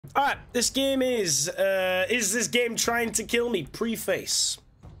Alright, this game is this game trying to kill me? Preface.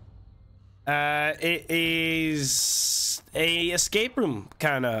 It is a escape room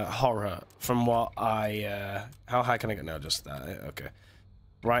kind of horror from what I, how high can I get now? Just that, okay.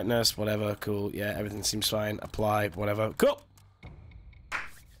 Brightness, whatever, cool, yeah, everything seems fine, apply, whatever, cool.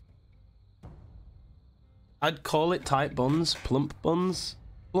 I'd call it tight buns, plump buns.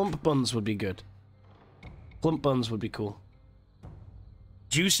 Plump buns would be good. Plump buns would be cool.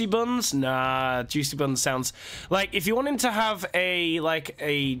 Juicy buns? Nah, juicy buns sounds like if you wanted to have a like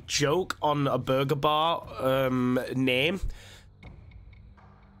a joke on a burger bar name,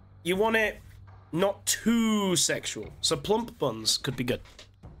 you want it not too sexual. So plump buns could be good.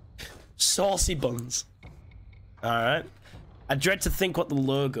 Saucy buns. Alright. I dread to think what the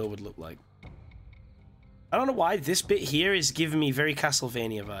logo would look like. I don't know why this bit here is giving me very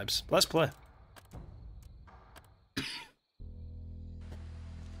Castlevania vibes. Let's play.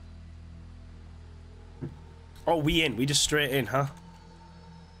 Oh, we in. We just straight in, huh?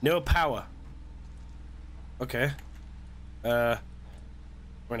 No power. Okay. We're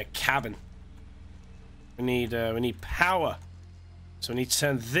in a cabin. We need power. So we need to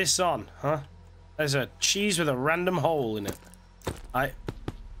turn this on, huh? There's a cheese with a random hole in it.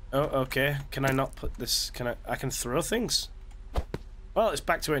 Oh, okay. Can I not put this? I can throw things? Well, it's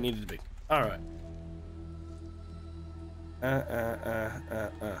back to where it needed to be. Alright.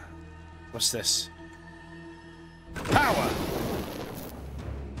 What's this? Power!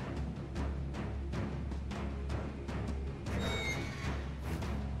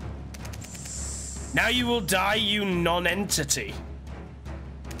 Now you will die, you non-entity.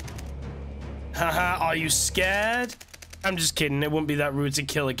 Haha, are you scared? I'm just kidding, it wouldn't be that rude to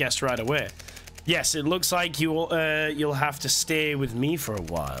kill a guest right away. Yes, it looks like you'll have to stay with me for a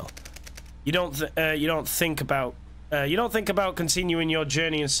while. You don't think about continuing your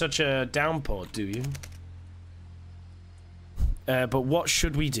journey in such a downpour, do you? But what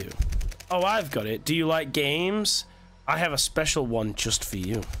should we do? Oh, I've got it. Do you like games? I have a special one just for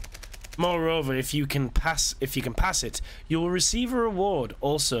you. Moreover, if you can pass it, you will receive a reward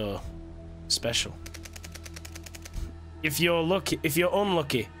also special. If you're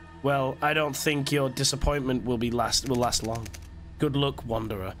unlucky, well, I don't think your disappointment will last long. Good luck,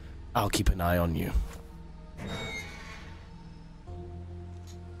 wanderer. I'll keep an eye on you.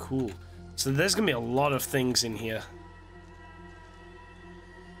 Cool. So there's gonna be a lot of things in here.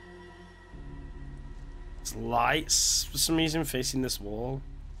 It's lights for some reason facing this wall.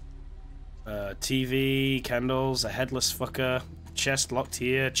 TV, candles, a headless fucker, chest locked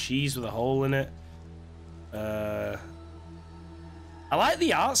here, cheese with a hole in it. I like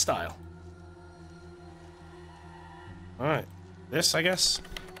the art style. Alright, this I guess.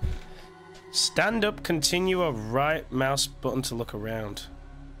 Stand up, continue a right mouse button to look around.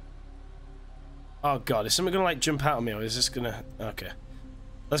 Oh god, is something gonna like jump out at me or is this gonna... Okay.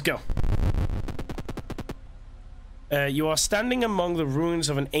 Let's go. You are standing among the ruins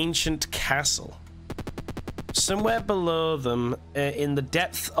of an ancient castle. Somewhere below them, in the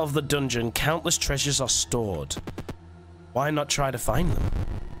depth of the dungeon, countless treasures are stored. Why not try to find them?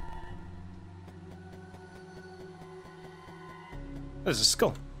 There's a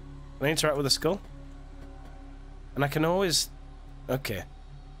skull. Can I interact with a skull? And I can always... Okay.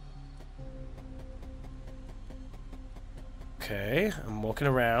 Okay, I'm walking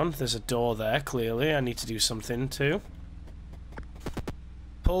around. There's a door there, clearly. I need to do something too.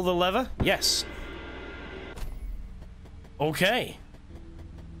 Pull the lever? Yes. Okay.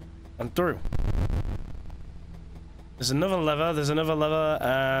 I'm through. There's another lever,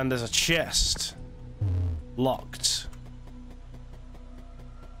 and there's a chest. Locked.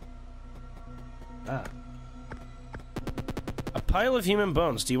 Ah. A pile of human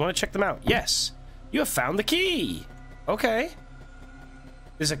bones. Do you want to check them out? Yes. You have found the key. Okay.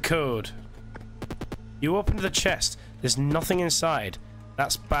 There's a code. You opened the chest. There's nothing inside.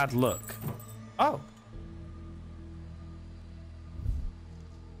 That's bad luck. Oh.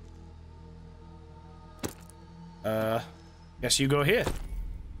 Guess you go here.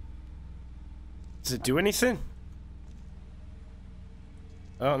 Does it do anything?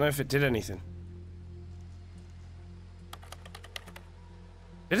 I don't know if it did anything.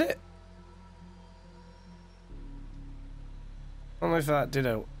 Did it? I don't know if that did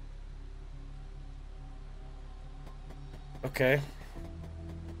out. Okay.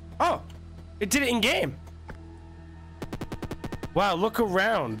 Oh! It did it in game! Wow, look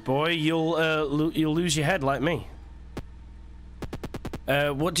around, boy. You'll lose your head like me.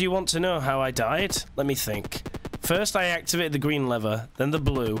 What do you want to know? How I died? Let me think. First I activated the green lever, then the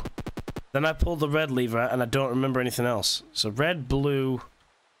blue. Then I pulled the red lever, and I don't remember anything else. So red, blue...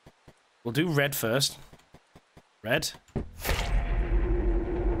 We'll do red first. Red.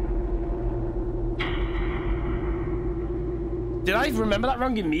 Did I remember that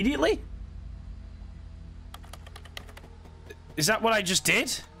wrong immediately? Is that what I just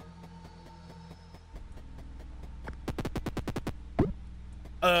did?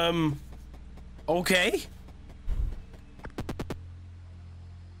 Okay.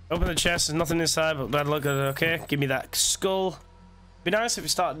 Open the chest, there's nothing inside, but bad luck. Okay, give me that skull. Be nice if it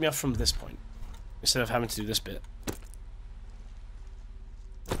started me off from this point, instead of having to do this bit.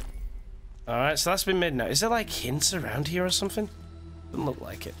 Alright, so that's been made now. Is there like hints around here or something? Doesn't look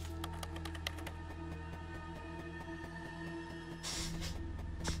like it.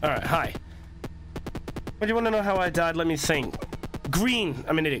 Alright, hi. What do you want to know how I died? Let me think. Green.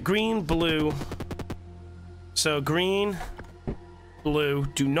 I'm an idiot. Green, blue. So green, blue.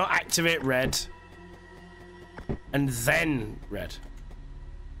 Do not activate red. And then red.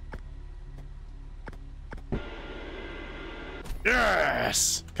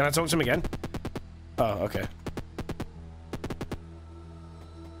 Yes! Can I talk to him again? Oh, okay.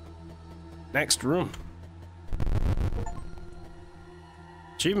 Next room.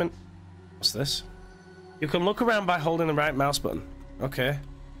 Achievement. What's this? You can look around by holding the right mouse button. Okay.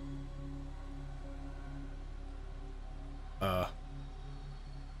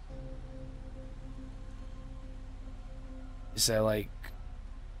 Is there like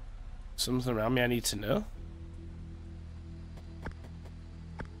something around me I need to know?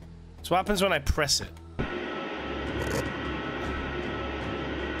 So what happens when I press it?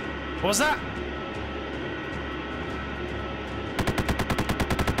 What was that?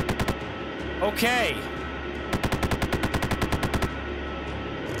 Okay.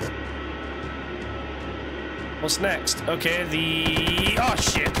 What's next? Okay, the... Oh,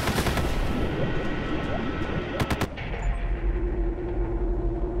 shit.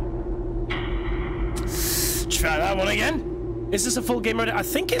 Try that one again. Is this a full game? I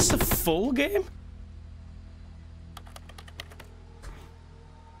think it's the full game.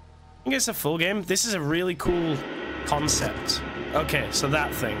 I think it's a full game. This is a really cool concept. Okay, so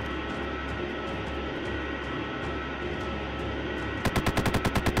that thing.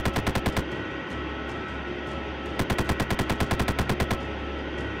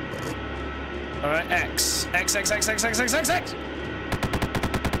 Alright, X. X, X, X, X, X, X, X, X!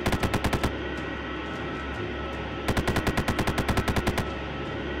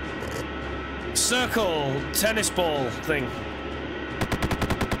 Circle, tennis ball thing.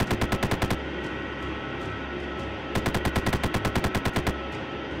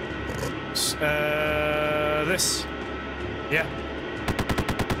 This. Yeah.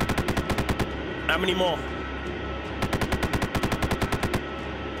 How many more?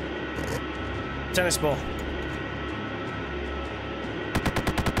 Tennis ball.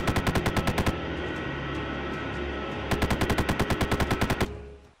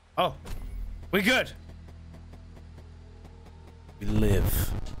 Oh. We're good. We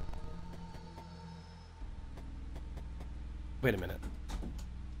live. Wait a minute.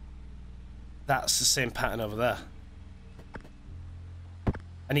 That's the same pattern over there.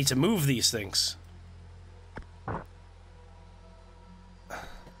 I need to move these things.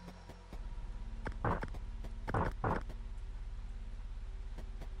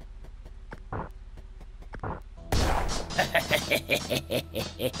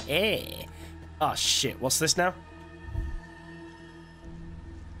 Oh shit, what's this now?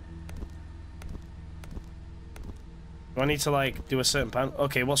 Do I need to like do a certain pattern?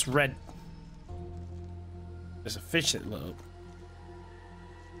 Okay, what's red? There's a fish that lit up.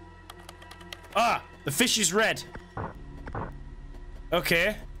 Ah! The fish is red!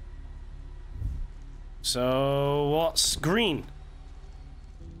 Okay. So what's green?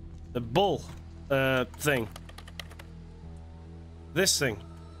 The bull thing. This thing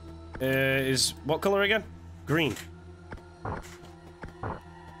is what color again? Green.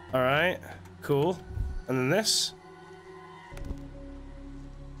 Alright, cool. And then this?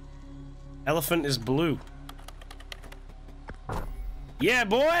 Elephant is blue. Yeah,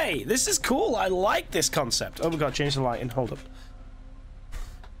 boy! This is cool. I like this concept. Oh, we gotta change the lighting. Hold up.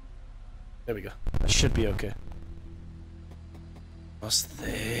 There we go. That should be okay. What's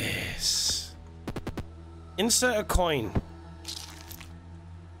this? Insert a coin.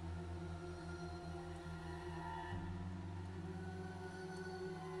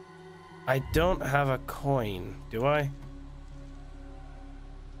 I don't have a coin, do I?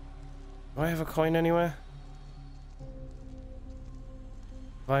 Do I have a coin anywhere?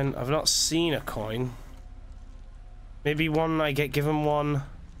 Fine, I've not seen a coin. Maybe one I get given one.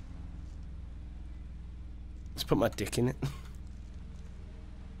 Let's put my dick in it.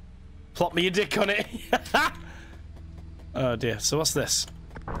 Plop me your dick on it. Oh dear. So what's this?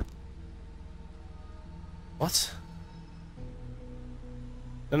 What?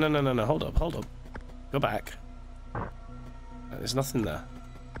 No. Hold up. Go back. There's nothing there.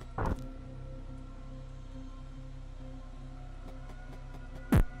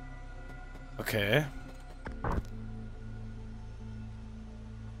 Okay.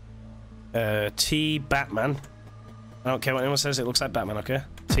 T Batman. I don't care what anyone says, it looks like Batman, okay?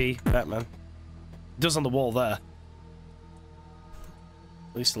 T Batman. It does on the wall there.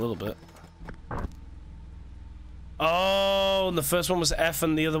 At least a little bit. Oh, and the first one was F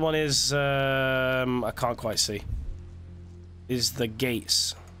and the other one is, I can't quite see. Is the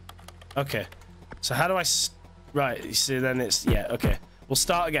gates. Okay. So how do I... Right, you see, then it's... Yeah, okay. We'll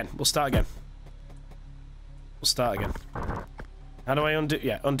start again. How do I undo?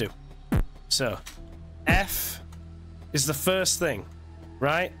 Yeah, undo. So, F is the first thing,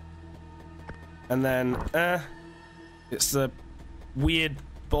 right? And then, it's the weird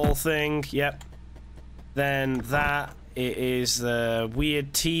ball thing, yep. Then that, it is the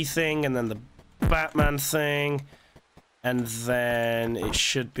weird T thing, and then the Batman thing, and then it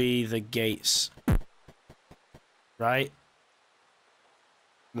should be the gates. Right?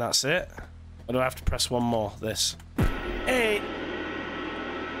 And that's it? Or do I have to press one more? This. Hey!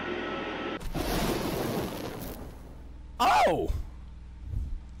 Oh!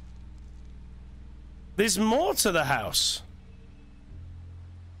 There's more to the house.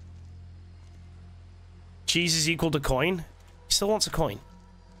 Cheese is equal to coin? He still wants a coin. Is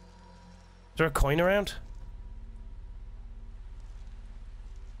there a coin around?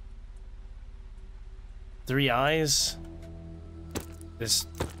 Three eyes. There's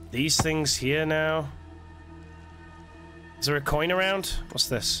these things here now. Is there a coin around? What's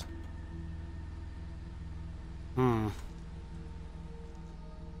this?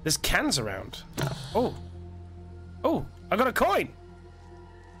 There's cans around. Oh. Oh, I got a coin.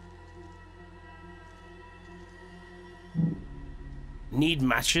 Need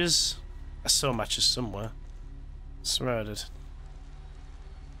matches? I saw matches somewhere. I swear I did.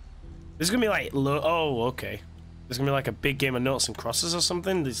 There's gonna be like, oh, okay. There's gonna be like a big game of noughts and crosses or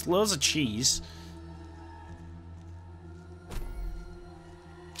something. There's loads of cheese.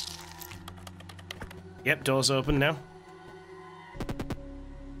 Yep, door's open now.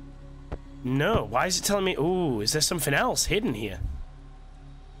 No, why is it telling me? Ooh, is there something else hidden here?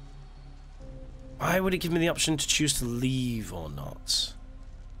 Why would it give me the option to choose to leave or not?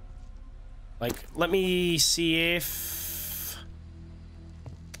 Like, let me see if...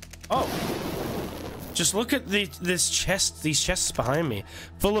 Oh! Just look at these chests behind me.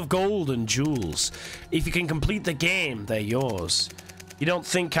 Full of gold and jewels. If you can complete the game, they're yours. You don't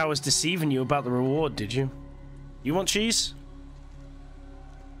think I was deceiving you about the reward, did you? You want cheese?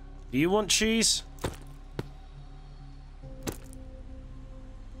 Do you want cheese?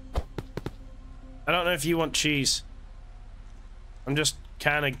 I don't know if you want cheese. I'm just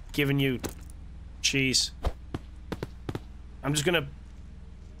kind of giving you cheese. I'm just gonna...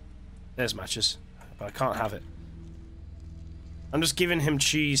 There's matches, but I can't have it. I'm just giving him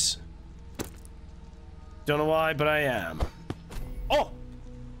cheese. Don't know why, but I am. Oh!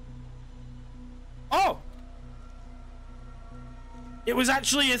 Oh! It was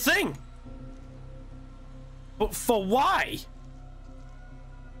actually a thing! But for why?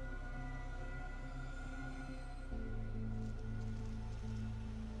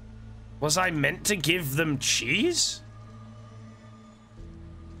 Was I meant to give them cheese?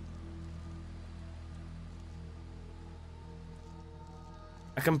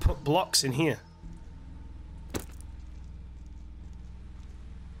 I can put blocks in here.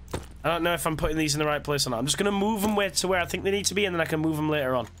 I don't know if I'm putting these in the right place or not. I'm just going to move them to where I think they need to be, and then I can move them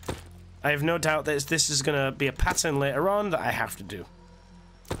later on. I have no doubt that this is going to be a pattern later on that I have to do.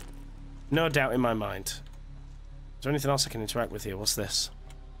 No doubt in my mind. Is there anything else I can interact with here? What's this?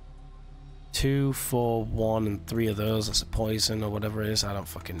 2, 4, 1, and 3 of those. That's a poison or whatever it is. I don't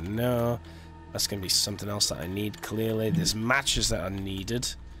fucking know. That's going to be something else that I need, clearly. There's matches that are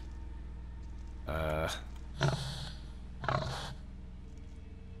needed. Oh,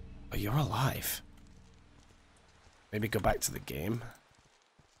 you're alive. Maybe go back to the game.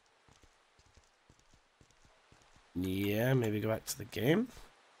 Yeah, maybe go back to the game.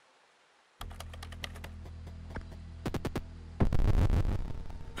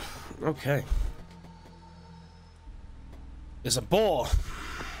 Okay. There's a boar.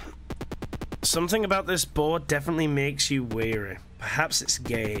 Something about this boar definitely makes you wary. Perhaps its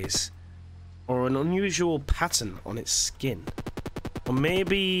gaze, or an unusual pattern on its skin. Or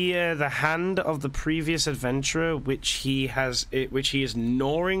maybe the hand of the previous adventurer, which he is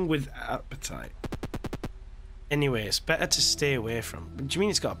gnawing with appetite. Anyway, it's better to stay away from. Do you mean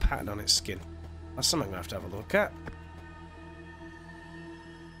it's got a pattern on its skin? That's something I'm gonna have to have a look at.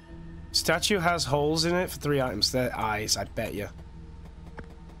 Statue has holes in it for 3 items. They're eyes, I bet you.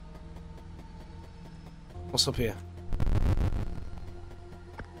 What's up here?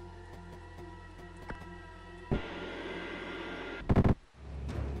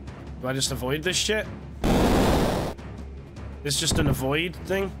 Do I just avoid this shit? It's just an avoid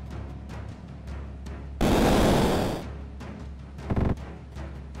thing?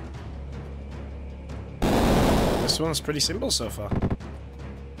 This one's pretty simple so far.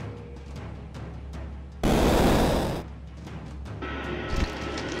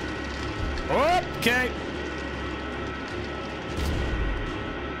 Okay.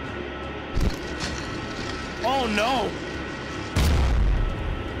 Oh no!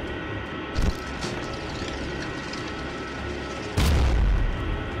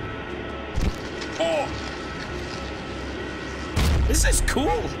 Oh! This is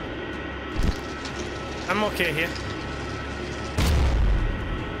cool! I'm okay here.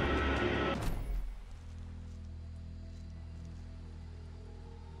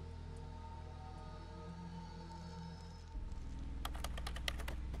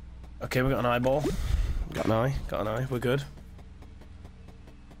 Okay, we got an eyeball. Got an eye. Got an eye. We're good.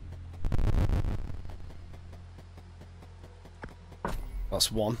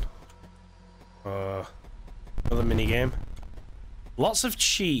 That's one. Another mini game. Lots of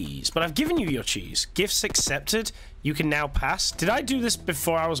cheese, but I've given you your cheese. Gifts accepted. You can now pass. Did I do this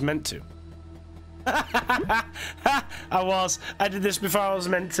before I was meant to? I did this before I was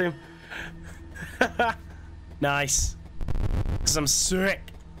meant to. Nice. Because I'm sick.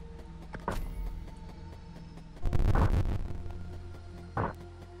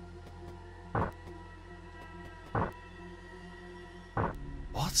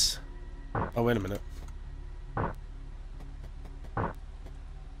 What? Oh, wait a minute.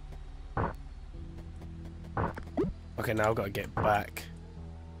 Okay, now I've got to get back.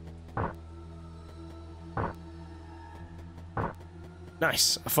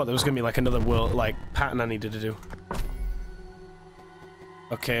 Nice. I thought there was going to be like another world, like, pattern I needed to do.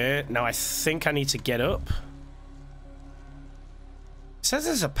 Okay, now I think I need to get up. It says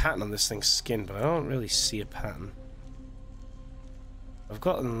there's a pattern on this thing's skin, but I don't really see a pattern. I've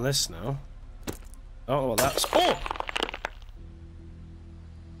gotten this now. Oh, well, that's... Oh!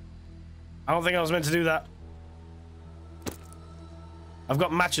 I don't think I was meant to do that. I've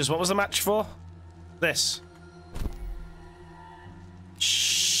got matches. What was the match for? This.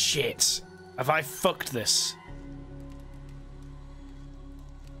 Shit. Have I fucked this?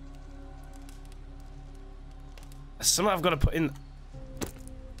 There's something I've got to put in...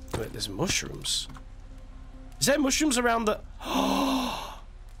 Wait, there's mushrooms. Is there mushrooms around the...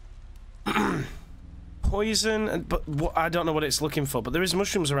 Poison, and but what, I don't know what it's looking for, but there is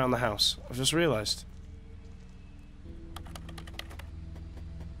mushrooms around the house. I've just realised.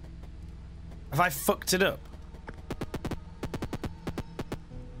 Have I fucked it up?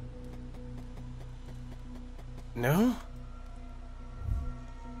 No?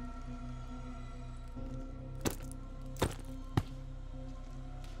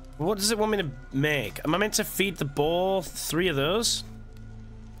 What does it want me to make? Am I meant to feed the boar 3 of those?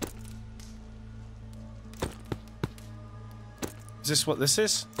 Is this what this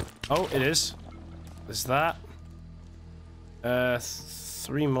is? Oh, it is. There's that.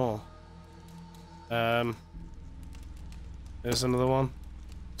 3 more. There's another one.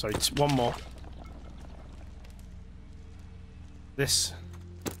 Sorry, 1 more. This.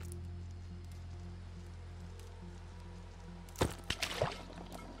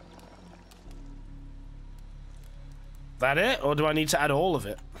 That it? Or do I need to add all of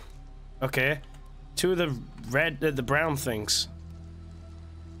it? Okay. 2 of the red, the brown things.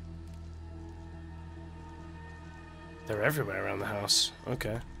 They're everywhere around the house.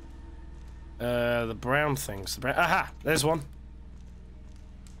 Okay. The brown things. The brown. Aha! There's one.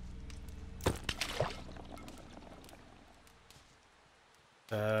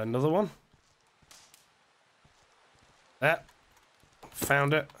 Another one. That.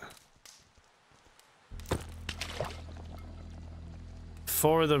 Found it.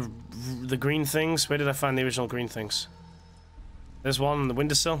 4 of the green things. Where did I find the original green things? There's one on the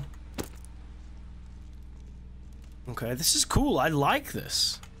windowsill. Okay, this is cool. I like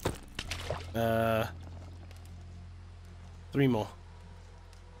this. 3 more.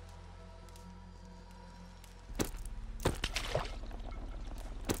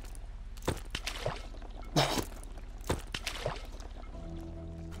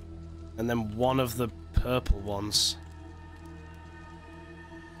 then one of the purple ones.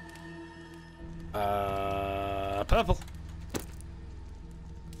 Purple.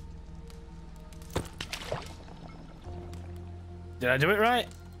 Did I do it right?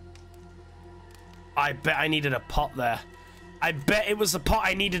 I bet I needed a pot there. I bet it was the pot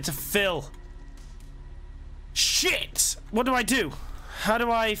I needed to fill. Shit! What do I do? How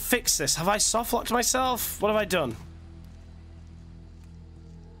do I fix this? Have I soft-locked myself? What have I done?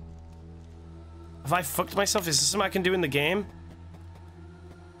 Have I fucked myself? Is this something I can do in the game?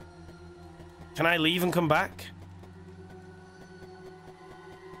 Can I leave and come back?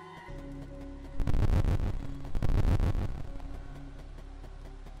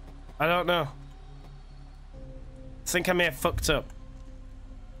 I don't know. I think I may have fucked up.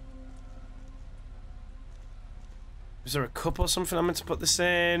 Is there a cup or something I'm meant to put this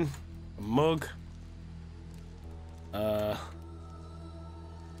in? A mug?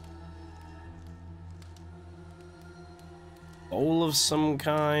 Bowl of some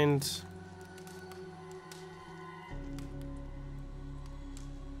kind?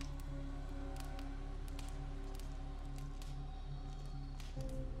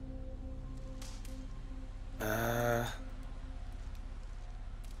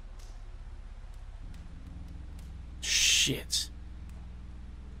 Shit.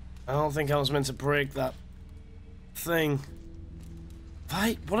 I don't think I was meant to break that thing.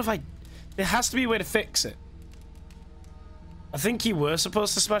 What have I... There has to be a way to fix it. I think you were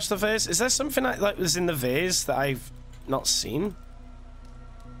supposed to smash the vase. Is there something like was in the vase that I've not seen?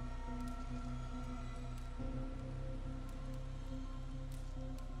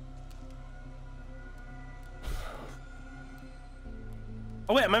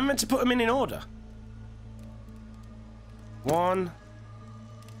 Oh wait, am I meant to put them in order? One.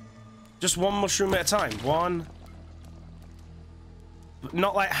 Just one mushroom at a time. One.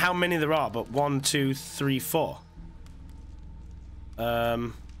 Not like how many there are, but 1, 2, 3, 4.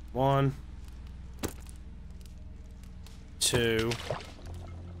 1, 2,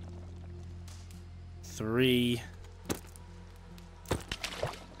 3,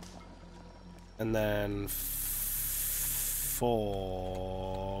 and then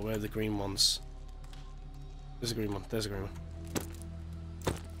 4. Where are the green ones? There's a green one. There's a green one.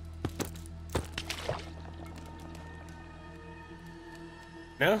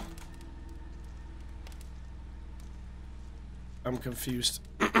 No? I'm confused.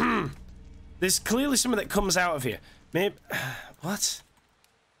 There's clearly something that comes out of here. Maybe... What?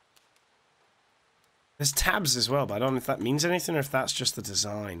 There's tabs as well, but I don't know if that means anything or if that's just the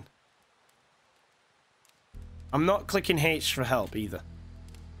design. I'm not clicking H for help either.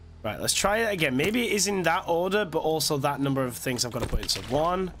 Right, let's try it again. Maybe it is in that order, but also that number of things I've got to put in. So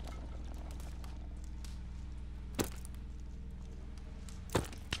 1...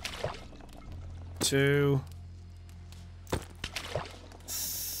 2...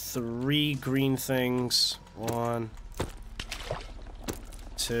 3 green things. 1,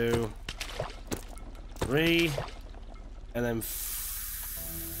 2, 3, and then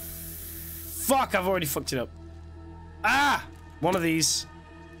fuck! I've already fucked it up. Ah! One of these.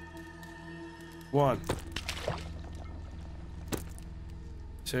 1,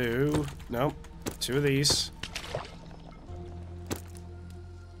 2. Nope. 2 of these.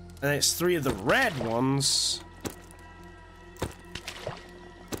 And it's 3 of the red ones.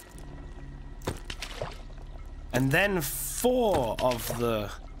 And then 4 of the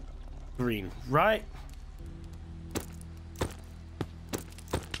green, right?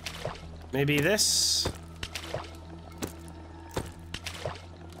 Maybe this?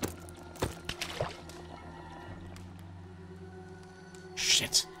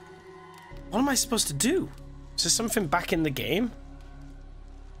 Shit. What am I supposed to do? Is there something back in the game?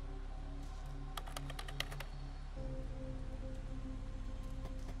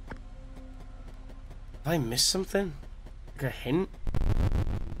 Have I missed something? Like a hint?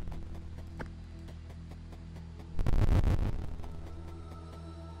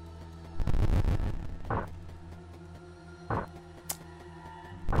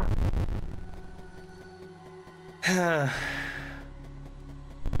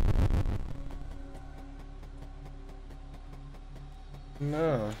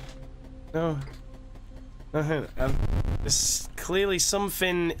 No. No. Nothing. There's clearly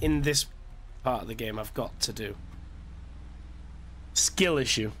something in this part of the game I've got to do. Skill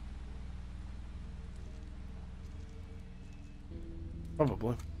issue.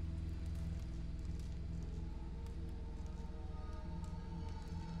 Probably.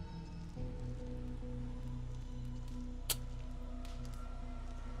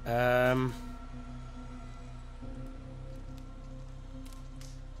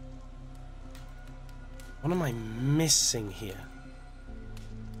 What am I missing here?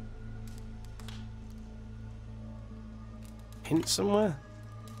 Hint somewhere?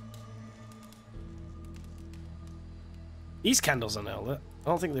 These candles are now lit. I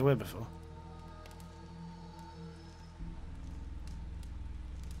don't think they were before.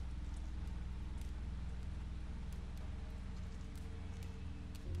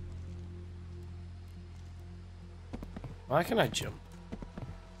 Why can I jump?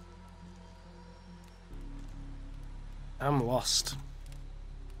 I'm lost.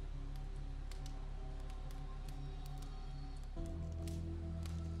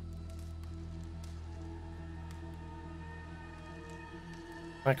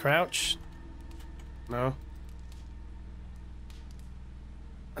 Can I crouch? No.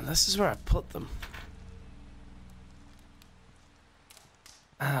 And this is where I put them.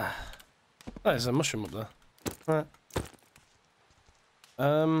 Ah. Oh, there's a mushroom up there. Right.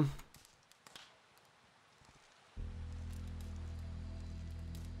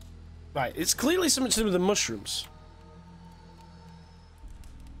 Right, it's clearly something to do with the mushrooms.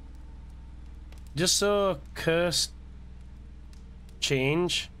 Just so cursed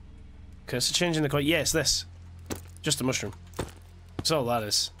change. Cursed change in the coin. Yeah, it's this. Just a mushroom. That's all that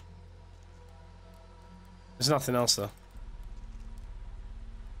is. There's nothing else though.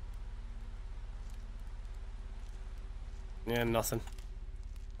 Yeah, nothing.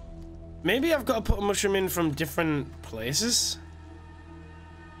 Maybe I've got to put a mushroom in from different places.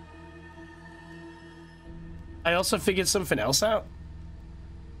 I also figured something else out.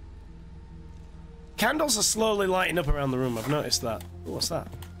 Candles are slowly lighting up around the room. I've noticed that. Ooh, what's that?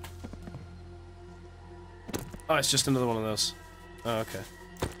 Oh, it's just another one of those. Oh, okay.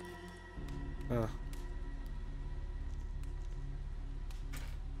 Oh.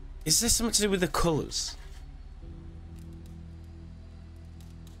 Is this something to do with the colours?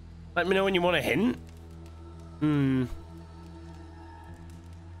 Let me know when you want a hint. Hmm.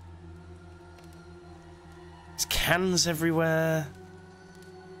 There's cans everywhere.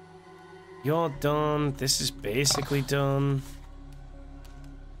 You're done. This is basically done.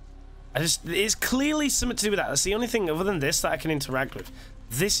 It's clearly something to do with that. That's the only thing other than this that I can interact with.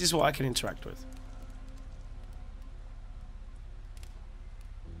 This is what I can interact with.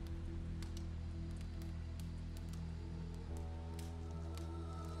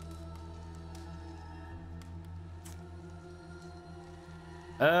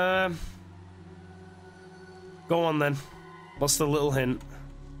 Go on then. What's the little hint?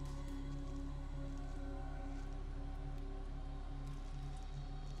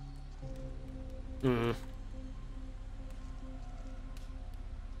 Hmm.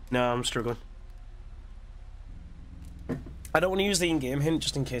 No, I'm struggling. I don't want to use the in-game hint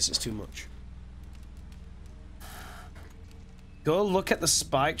just in case it's too much. Go look at the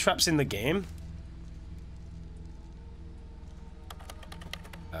spike traps in the game.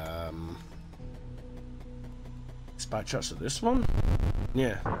 Spike traps at this one?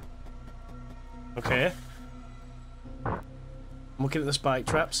 Yeah. Okay. I'm looking at the spike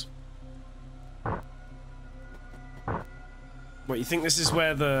traps. What, you think this is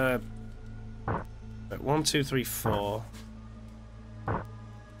where the... Wait, 1, 2, 3, 4...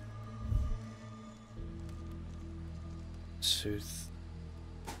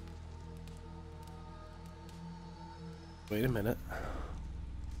 Wait a minute.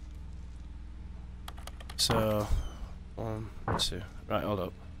 So... 1, 2... Right,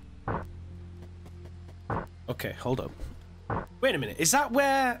 hold up. Okay, hold up. Wait a minute, is that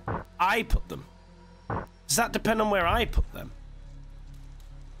where I put them? Does that depend on where I put them?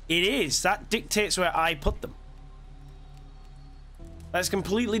 It is. That dictates where I put them. That's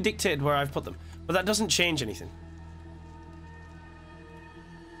completely dictated where I've put them. But that doesn't change anything.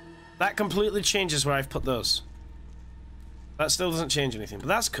 That completely changes where I've put those. That still doesn't change anything, but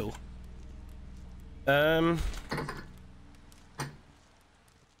that's cool.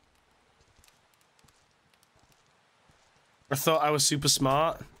 I thought I was super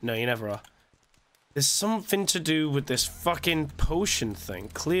smart. No, you never are. There's something to do with this fucking potion thing,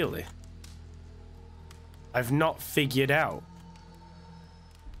 clearly. I've not figured out.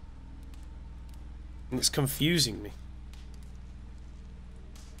 And it's confusing me.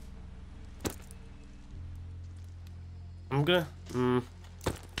 I'm gonna...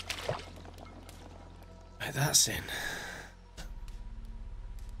 Right, that's in.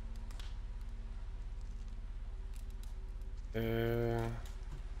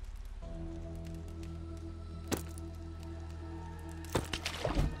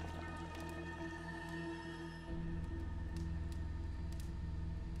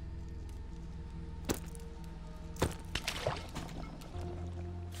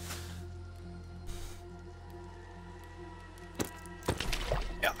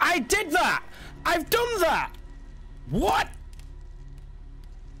 I did that! I've done that! What?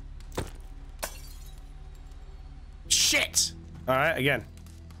 Shit! Alright, again.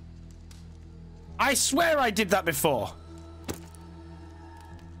 I swear I did that before.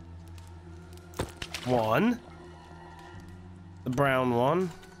 1. The brown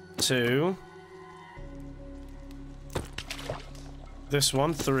one. 2. This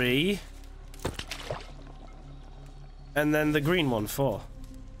one, 3. And then the green one, 4.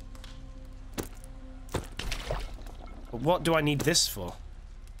 But what do I need this for?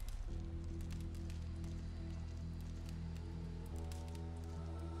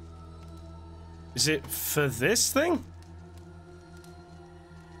 Is it for this thing?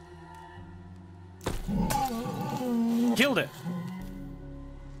 Killed it.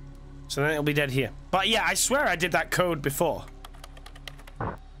 So then it'll be dead here. But yeah, I swear I did that code before.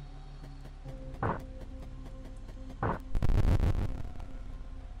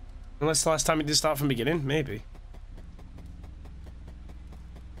 Unless the last time it did start from the beginning, maybe.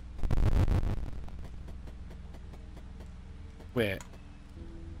 Wait.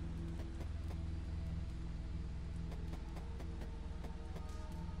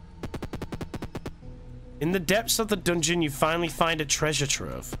 In the depths of the dungeon, you finally find a treasure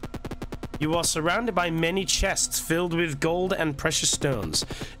trove. You are surrounded by many chests filled with gold and precious stones.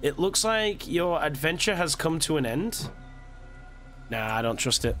 It looks like your adventure has come to an end. Nah, I don't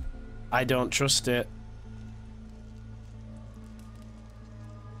trust it. I don't trust it.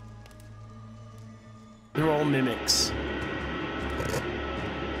 They're all mimics.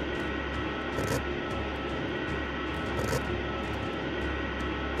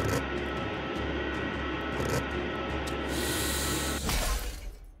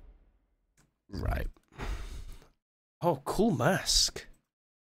 Right. Oh, cool mask.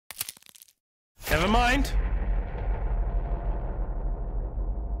 Never mind.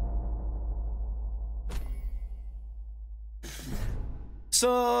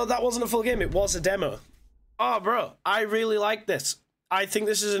 So that wasn't a full game, it was a demo. Oh, bro, I really like this. I think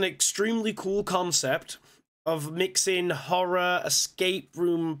this is an extremely cool concept of mixing horror, escape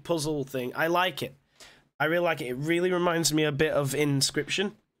room, puzzle thing. I like it. I really like it. It really reminds me a bit of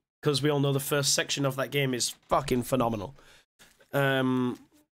Inscription, because we all know the first section of that game is fucking phenomenal. Yeah,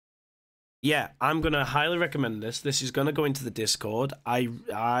 I'm gonna highly recommend this. This is gonna go into the Discord.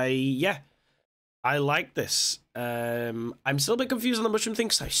 Yeah, I like this. I'm still a bit confused on the mushroom thing,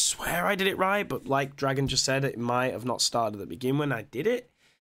 because I swear I did it right, but like Dragon just said, it might have not started at the beginning when I did it.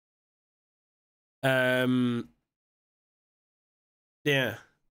 Yeah.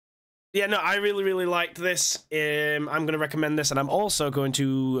 Yeah, no, I really, really liked this. I'm going to recommend this, and I'm also going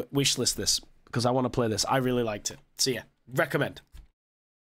to wishlist this, because I want to play this. I really liked it. So yeah, recommend.